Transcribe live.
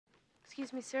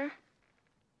Excuse me, sir.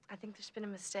 I think there's been a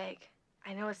mistake.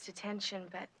 I know it's detention,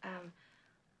 but,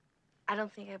 I don't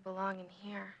think I belong in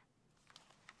here.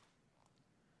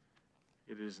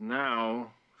 It is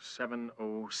now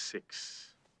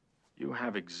 7:06. You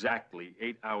have exactly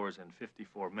 8 hours and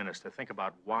 54 minutes to think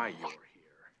about why you're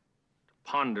here, to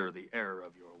ponder the error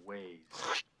of your ways.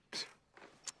 And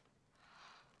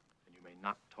you may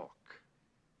not talk.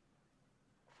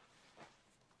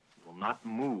 You will not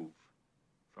move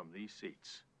from these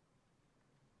seats.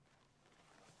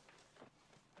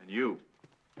 And you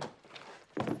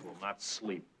will not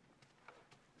sleep.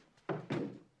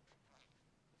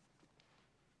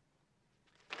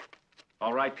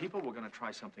 All right, people, we're going to try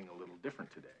something a little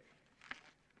different today.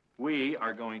 We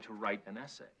are going to write an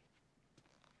essay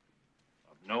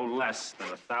of no less than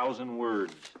 1,000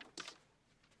 words,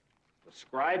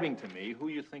 describing to me who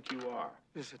you think you are.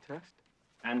 Is this a test?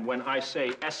 And when I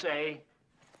say essay,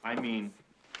 I mean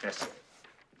essay.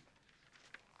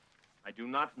 I do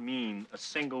not mean a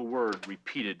single word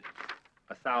repeated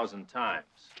 1,000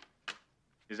 times.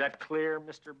 Is that clear,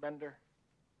 Mr. Bender?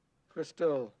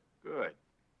 Crystal. Good.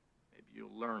 Maybe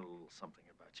you'll learn a little something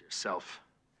about yourself.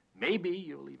 Maybe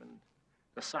you'll even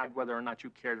decide whether or not you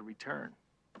care to return.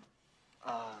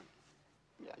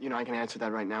 Yeah, I can answer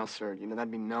that right now, sir.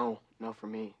 That'd be no for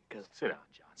me, because... Sit down,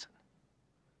 Johnson.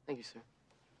 Thank you, sir.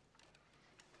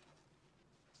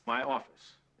 My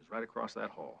office is right across that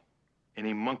hall.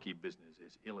 Any monkey business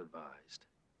is ill-advised.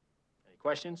 Any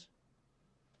questions?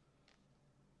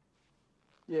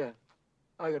 Yeah,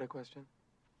 I got a question.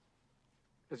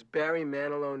 Does Barry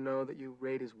Manilow know that you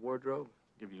raid his wardrobe?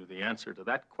 I'll give you the answer to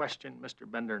that question, Mr.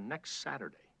 Bender, next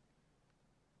Saturday.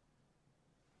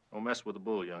 Don't mess with the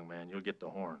bull, young man. You'll get the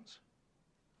horns.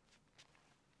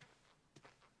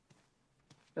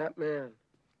 That man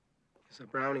is a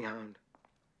brownie hound.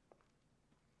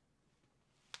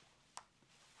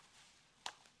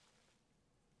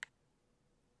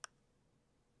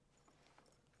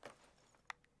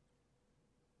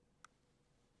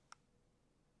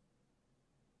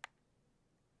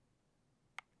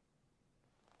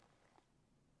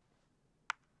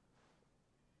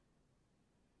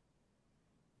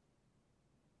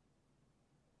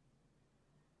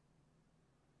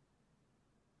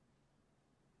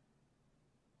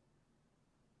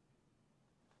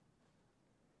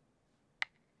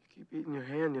 Keep eating your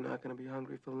hand, you're not going to be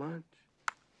hungry for lunch.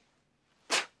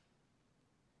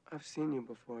 I've seen you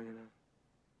before, Who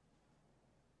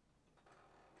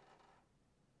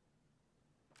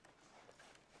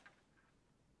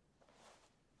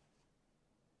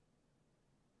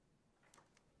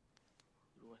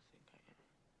do I think I am?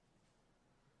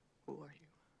 Who are you?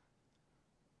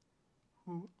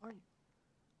 Who are you?